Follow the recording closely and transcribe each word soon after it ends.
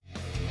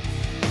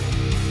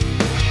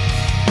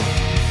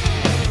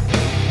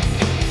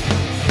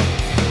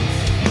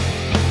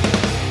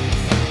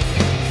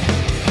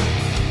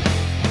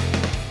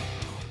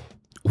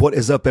What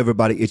is up,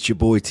 everybody? It's your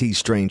boy T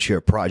Strange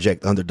here,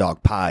 Project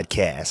Underdog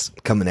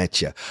Podcast, coming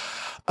at you.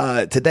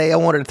 Today, I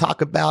wanted to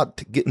talk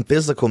about getting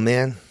physical,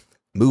 man.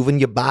 Moving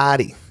your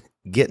body,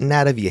 getting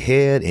out of your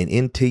head and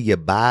into your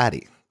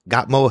body.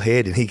 Got more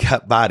head and he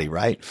got body,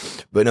 right?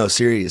 But no,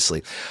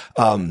 seriously.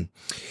 In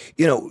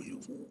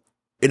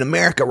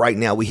America right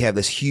now, we have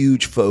this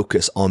huge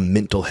focus on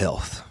mental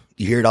health.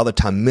 You hear it all the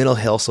time, mental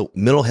health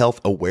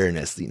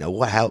awareness.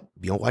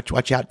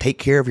 Watch out, take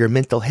care of your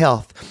mental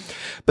health.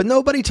 But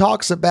nobody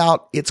talks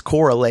about its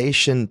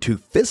correlation to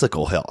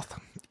physical health.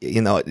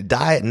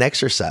 Diet and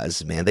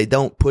exercise, man, they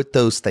don't put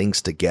those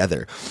things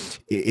together.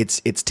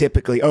 It's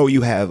typically,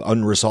 you have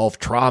unresolved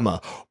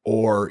trauma,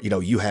 or,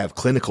 you have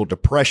clinical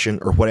depression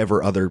or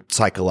whatever other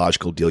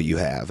psychological deal you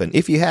have. And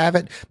if you have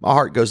it, my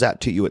heart goes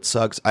out to you. It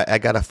sucks. I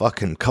got a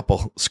fucking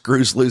couple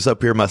screws loose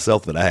up here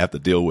myself that I have to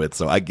deal with.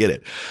 So I get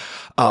it.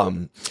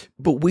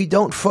 But we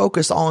don't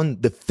focus on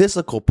the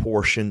physical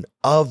portion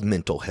of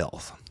mental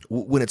health.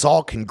 When it's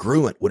all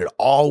congruent, when it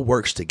all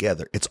works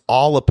together, it's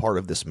all a part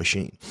of this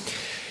machine.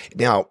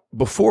 Now,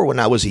 before, when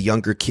I was a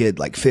younger kid,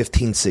 like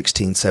 15,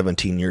 16,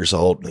 17 years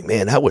old,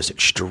 man, I was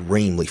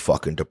extremely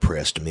fucking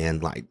depressed, man,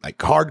 like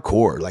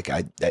hardcore. Like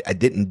I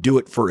didn't do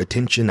it for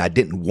attention. I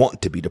didn't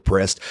want to be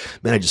depressed.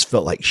 Man, I just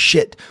felt like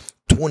shit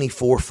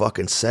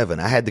 24/7.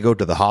 I had to go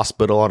to the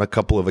hospital on a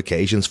couple of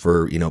occasions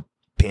for,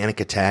 panic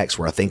attacks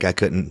where I think I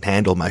couldn't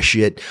handle my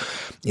shit.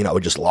 I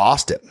just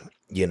lost it.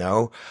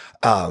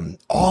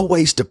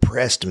 Always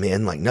depressed,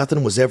 man. Like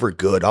nothing was ever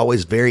good.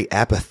 Always very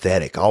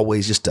apathetic.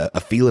 Always just a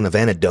feeling of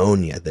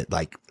anhedonia that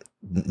like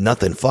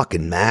nothing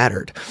fucking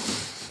mattered.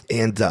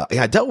 And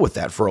I dealt with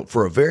that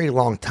for a very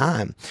long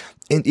time.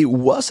 And it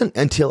wasn't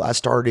until I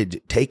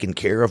started taking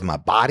care of my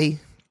body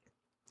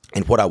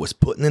and what I was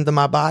putting into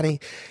my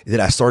body that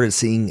I started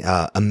seeing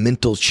a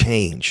mental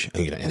change,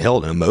 and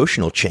hell, an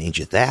emotional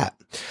change at that.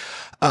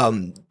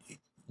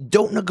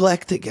 Don't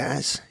neglect it,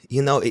 guys.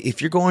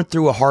 If you're going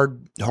through a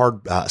hard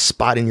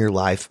spot in your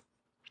life,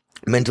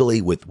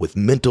 mentally with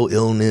mental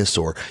illness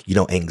or,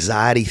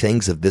 anxiety,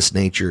 things of this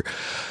nature,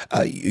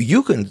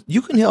 you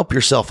can help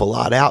yourself a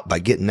lot out by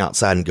getting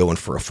outside and going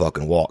for a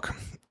fucking walk.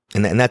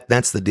 And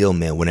that's the deal,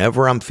 man.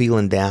 Whenever I'm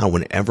feeling down,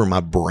 whenever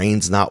my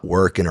brain's not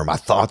working or my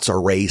thoughts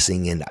are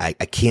racing and I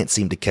can't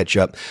seem to catch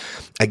up,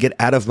 I get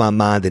out of my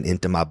mind and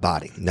into my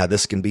body. Now,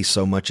 this can be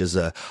so much as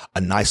a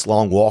nice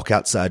long walk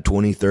outside,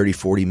 20, 30,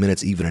 40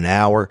 minutes, even an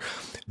hour.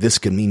 This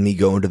can mean me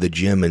going to the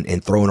gym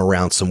and throwing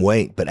around some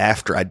weight. But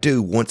after I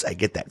do, once I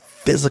get that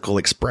physical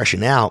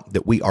expression out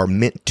that we are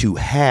meant to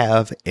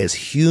have as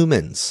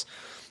humans,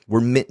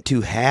 we're meant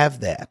to have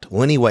that.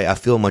 Well, anyway, I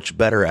feel much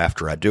better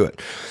after I do it.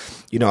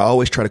 I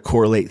always try to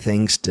correlate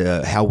things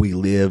to how we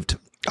lived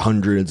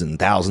hundreds and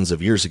thousands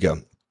of years ago.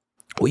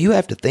 Well, you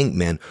have to think,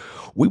 man,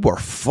 we were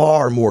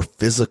far more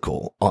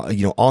physical,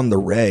 on the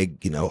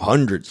reg,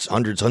 hundreds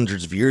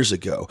of years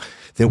ago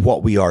than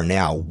what we are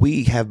now.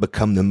 We have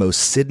become the most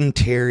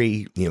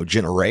sedentary,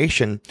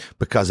 generation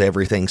because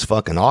everything's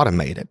fucking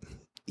automated.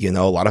 A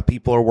lot of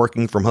people are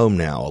working from home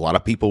now. A lot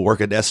of people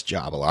work a desk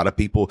job. A lot of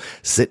people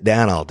sit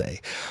down all day.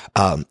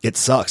 It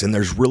sucks. And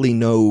there's really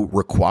no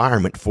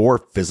requirement for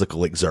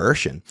physical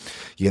exertion.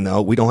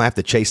 We don't have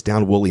to chase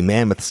down woolly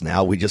mammoths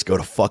now. We just go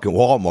to fucking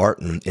Walmart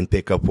and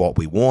pick up what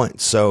we want.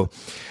 So,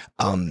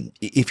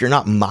 if you're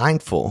not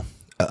mindful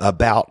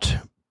about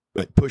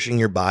pushing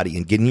your body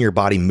and getting your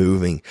body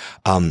moving,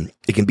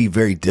 it can be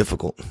very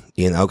difficult,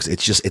 cause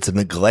it's a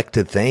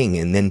neglected thing.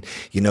 And then,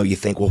 you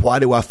think, well, why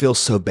do I feel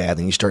so bad?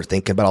 And you start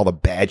thinking about all the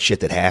bad shit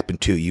that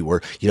happened to you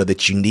or,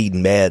 that you need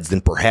meds.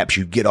 Then perhaps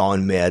you get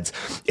on meds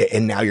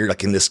and now you're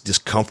like in this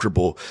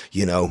comfortable,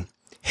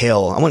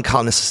 hell. I wouldn't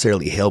call it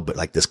necessarily hell, but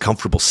like this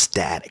comfortable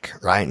static,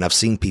 right? And I've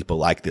seen people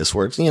like this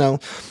where it's,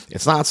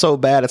 it's not so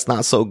bad. It's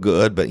not so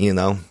good, but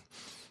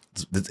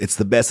it's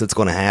the best that's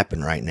going to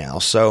happen right now.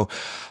 So,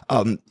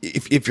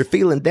 if you're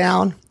feeling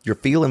down, you're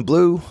feeling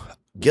blue,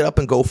 get up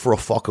and go for a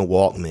fucking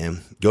walk,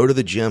 man. Go to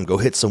the gym, go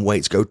hit some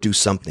weights, go do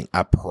something.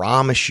 I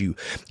promise you,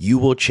 you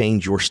will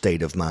change your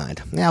state of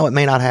mind. Now, it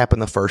may not happen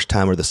the first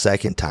time or the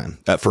second time.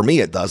 For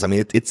me, it does. I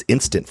mean, it's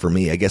instant for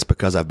me, I guess,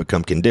 because I've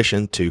become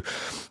conditioned to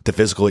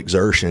physical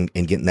exertion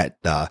and getting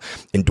that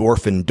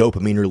endorphin,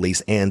 dopamine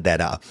release and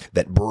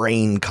that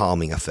brain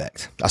calming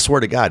effect. I swear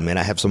to God, man,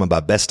 I have some of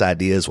my best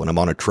ideas when I'm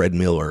on a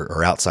treadmill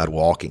or outside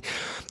walking.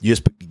 You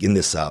just in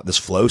this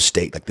flow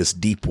state, like this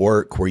deep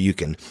work where you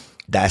can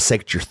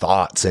dissect your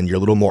thoughts and you're a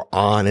little more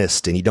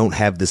honest and you don't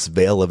have this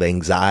veil of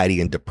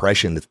anxiety and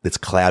depression that's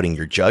clouding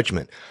your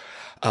judgment.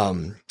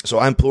 So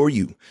I implore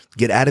you,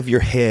 get out of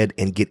your head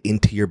and get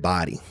into your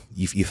body.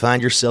 If you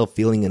find yourself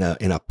feeling in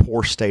a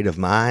poor state of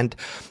mind,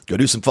 go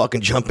do some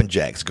fucking jumping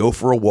jacks, go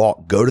for a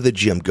walk, go to the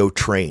gym, go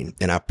train.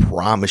 And I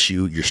promise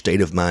you, your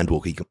state of mind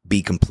will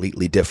be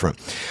completely different.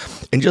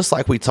 And just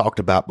like we talked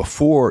about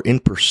before, in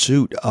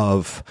pursuit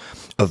of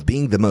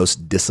being the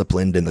most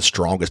disciplined and the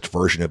strongest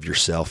version of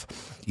yourself,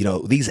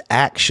 these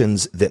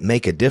actions that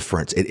make a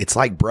difference, it's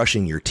like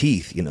brushing your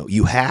teeth.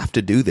 You have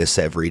to do this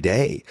every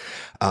day.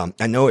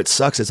 I know it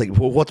sucks. It's like,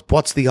 well,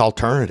 what's the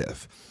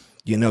alternative?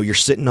 You know, you're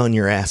sitting on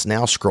your ass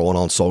now scrolling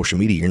on social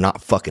media. You're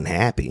not fucking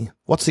happy.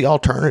 What's the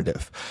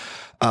alternative?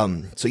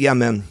 So yeah,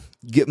 man,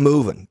 get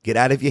moving. Get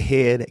out of your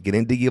head. Get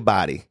into your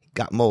body.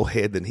 Got more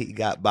head than he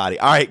got body.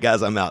 All right,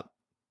 guys, I'm out.